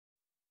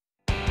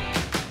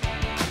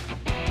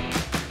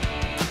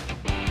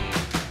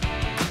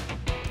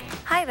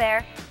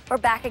there, we're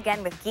back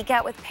again with Geek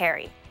Out with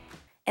Perry.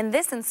 In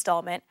this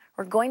installment,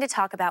 we're going to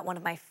talk about one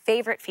of my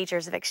favorite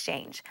features of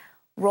Exchange,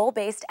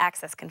 role-based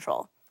access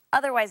control,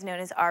 otherwise known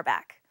as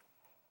RBAC.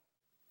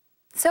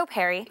 So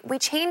Perry, we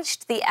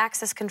changed the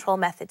access control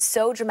method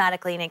so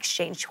dramatically in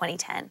Exchange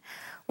 2010.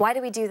 Why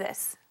did we do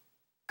this?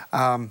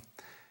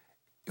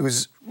 It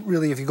was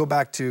really, if you go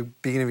back to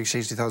beginning of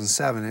Exchange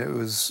 2007, it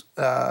was,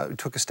 we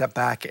took a step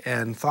back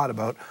and thought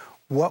about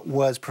what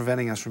was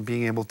preventing us from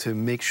being able to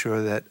make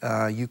sure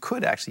that you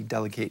could actually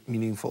delegate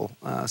meaningful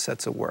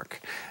sets of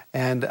work.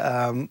 And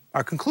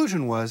our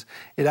conclusion was,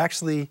 it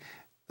actually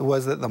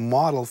was that the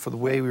model for the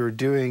way we were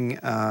doing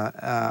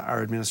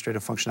our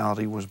administrative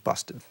functionality was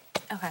busted.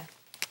 Okay.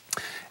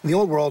 In the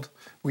old world,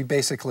 we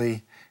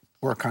basically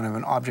were kind of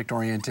an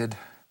object-oriented,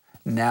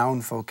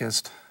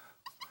 noun-focused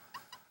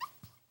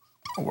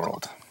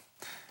world.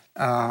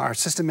 Our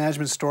system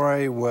management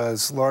story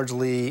was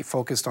largely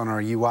focused on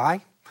our UI.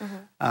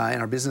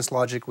 And our business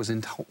logic was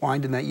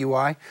entwined in that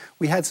UI.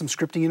 We had some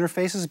scripting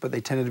interfaces, but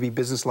they tended to be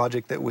business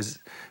logic that was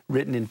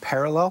written in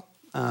parallel.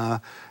 When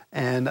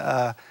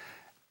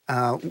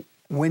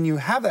you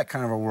have that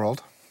kind of a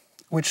world,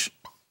 which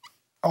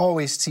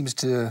always seems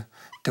to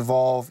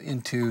devolve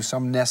into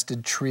some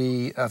nested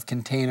tree of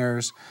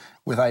containers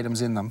with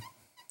items in them.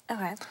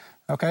 Okay.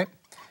 Okay?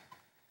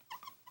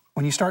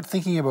 When you start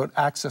thinking about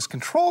access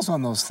controls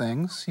on those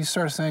things, you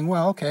start saying,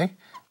 well, okay,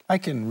 I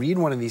can read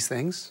one of these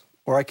things,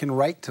 or I can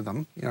write to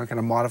them, you know, I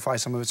can modify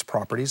some of its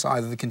properties,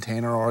 either the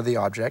container or the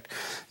object,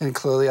 and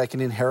clearly I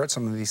can inherit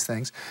some of these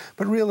things.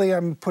 But really,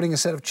 I'm putting a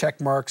set of check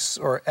marks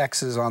or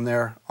X's on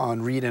there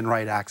on read and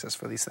write access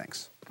for these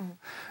things.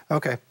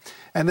 Okay,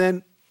 and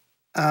then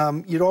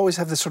you'd always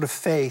have this sort of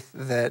faith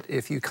that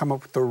if you come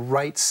up with the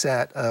right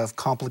set of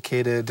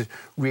complicated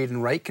read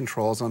and write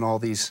controls on all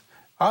these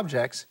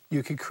objects,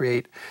 you could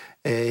create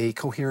a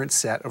coherent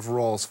set of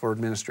roles for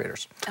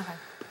administrators. Okay.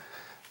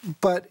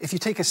 But if you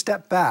take a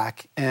step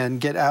back and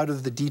get out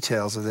of the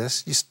details of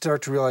this, you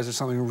start to realize there's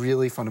something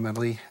really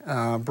fundamentally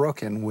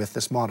broken with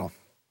this model.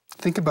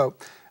 Think about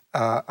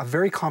a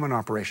very common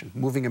operation,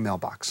 moving a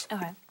mailbox.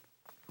 Okay.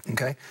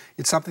 Okay?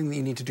 It's something that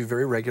you need to do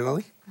very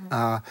regularly.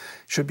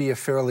 Should be a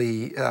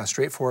fairly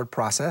straightforward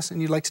process,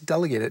 and you'd like to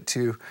delegate it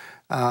to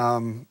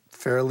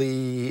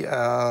fairly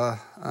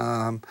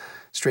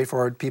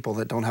straightforward people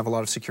that don't have a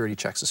lot of security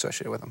checks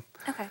associated with them.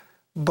 Okay.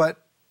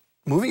 But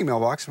moving a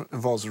mailbox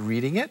involves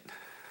reading it,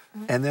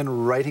 and then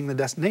writing the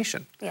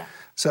destination. Yeah.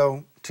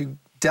 So to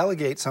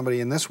delegate somebody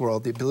in this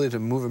world the ability to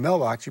move a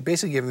mailbox, you're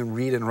basically giving them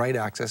read and write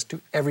access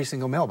to every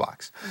single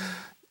mailbox.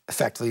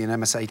 Effectively in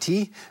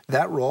MSIT,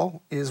 that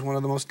role is one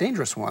of the most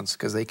dangerous ones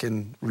because they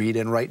can read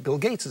and write Bill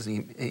Gates'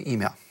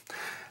 email.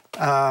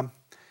 To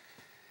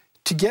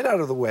get out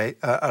of the way,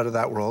 out of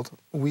that world,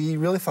 we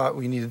really thought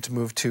we needed to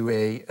move to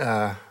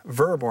a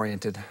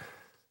verb-oriented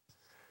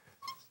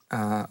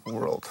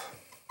world.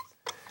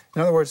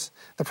 In other words,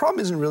 the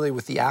problem isn't really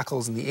with the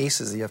ACLs and the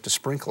ACEs that you have to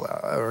sprinkle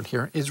around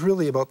here. It's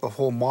really about the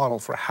whole model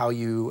for how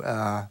you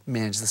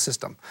manage the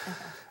system.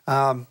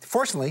 Okay.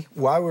 Fortunately,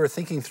 while we were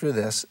thinking through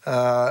this,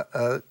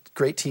 a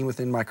great team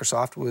within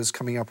Microsoft was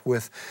coming up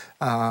with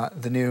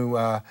the new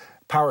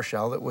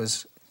PowerShell that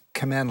was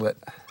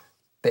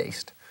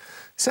commandlet-based.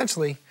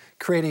 Essentially,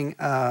 creating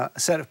a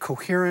set of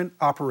coherent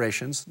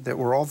operations that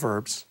were all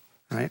verbs,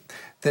 right,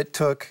 that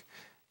took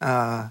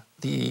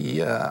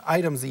the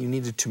items that you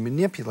needed to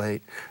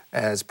manipulate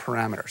as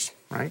parameters,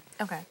 right?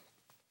 Okay.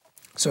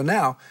 So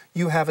now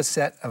you have a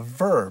set of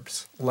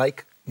verbs,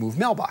 like move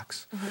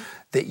mailbox,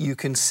 that you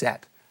can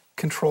set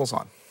controls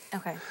on.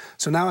 Okay.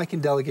 So now I can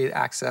delegate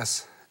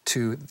access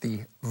to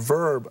the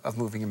verb of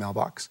moving a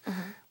mailbox,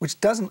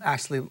 which doesn't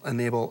actually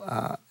enable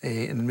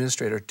an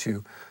administrator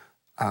to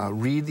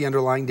read the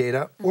underlying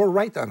data or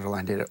write the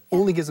underlying data.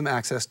 Only gives them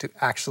access to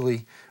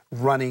actually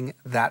running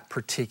that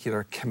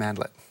particular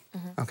commandlet.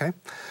 Okay?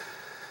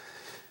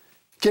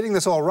 Getting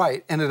this all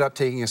right ended up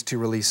taking us 2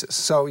 releases.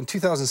 So in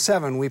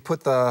 2007, we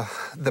put the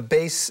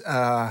base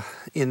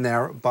in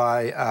there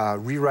by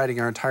rewriting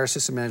our entire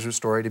system management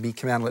story to be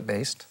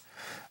commandlet-based,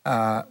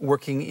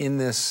 working in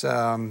this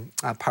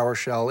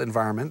PowerShell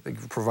environment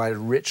that provided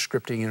rich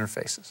scripting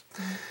interfaces.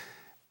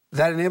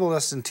 That enabled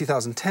us in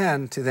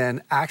 2010 to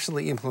then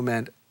actually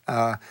implement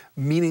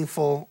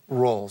meaningful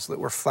roles that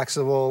were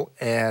flexible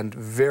and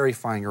very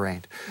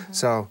fine-grained.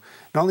 So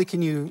not only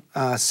can you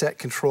set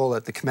control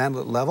at the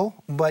commandlet level,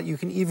 but you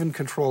can even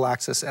control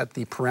access at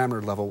the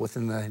parameter level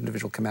within the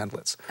individual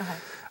commandlets.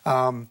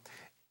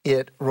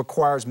 It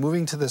requires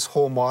moving to this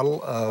whole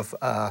model of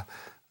a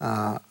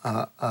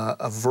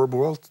verb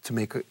world to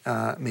make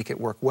it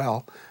work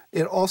well.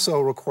 It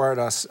also required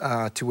us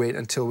to wait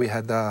until we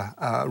had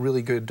the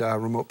really good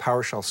remote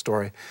PowerShell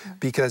story,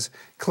 because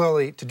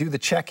clearly to do the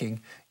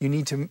checking, you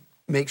need to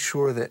make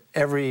sure that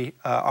every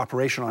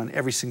operation on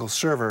every single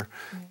server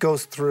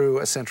goes through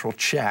a central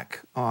check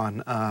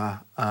on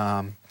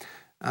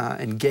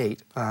and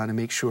gate to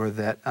make sure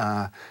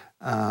that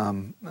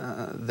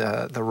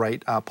the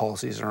right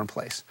policies are in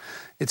place.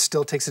 It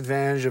still takes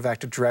advantage of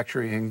Active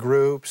Directory and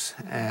groups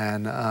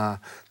and that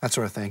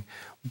sort of thing.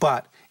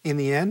 But in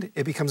the end,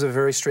 it becomes a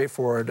very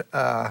straightforward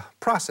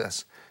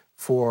process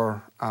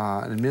for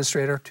an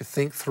administrator to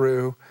think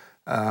through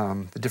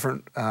the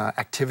different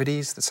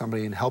activities that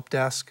somebody in help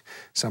desk,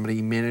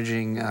 somebody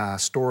managing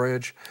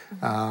storage,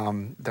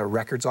 the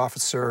records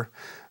officer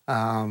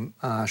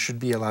should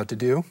be allowed to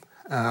do,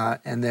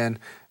 and then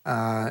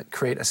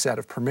create a set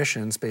of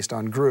permissions based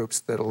on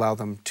groups that allow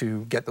them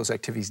to get those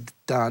activities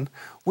done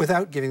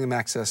without giving them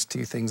access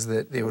to things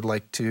that they would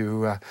like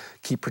to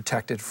keep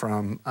protected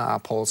from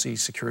policy,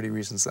 security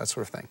reasons, that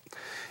sort of thing.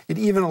 It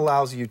even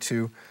allows you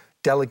to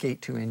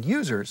delegate to end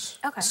users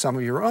some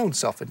of your own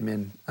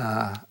self-admin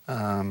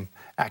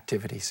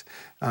activities,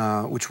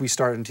 which we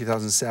started in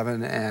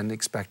 2007 and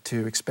expect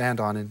to expand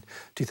on in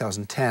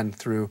 2010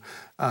 through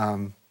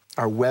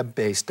our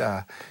web-based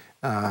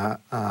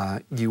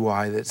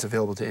UI that's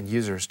available to end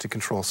users to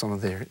control some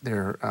of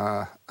their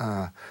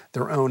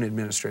own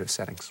administrative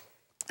settings.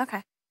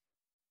 Okay.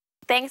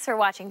 Thanks for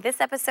watching this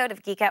episode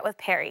of Geek Out with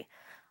Perry.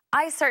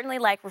 I certainly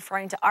like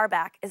referring to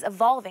RBAC as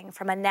evolving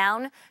from a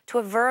noun to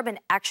a verb and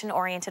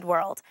action-oriented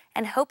world,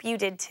 and hope you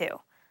did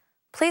too.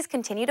 Please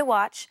continue to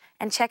watch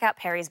and check out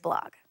Perry's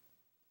blog.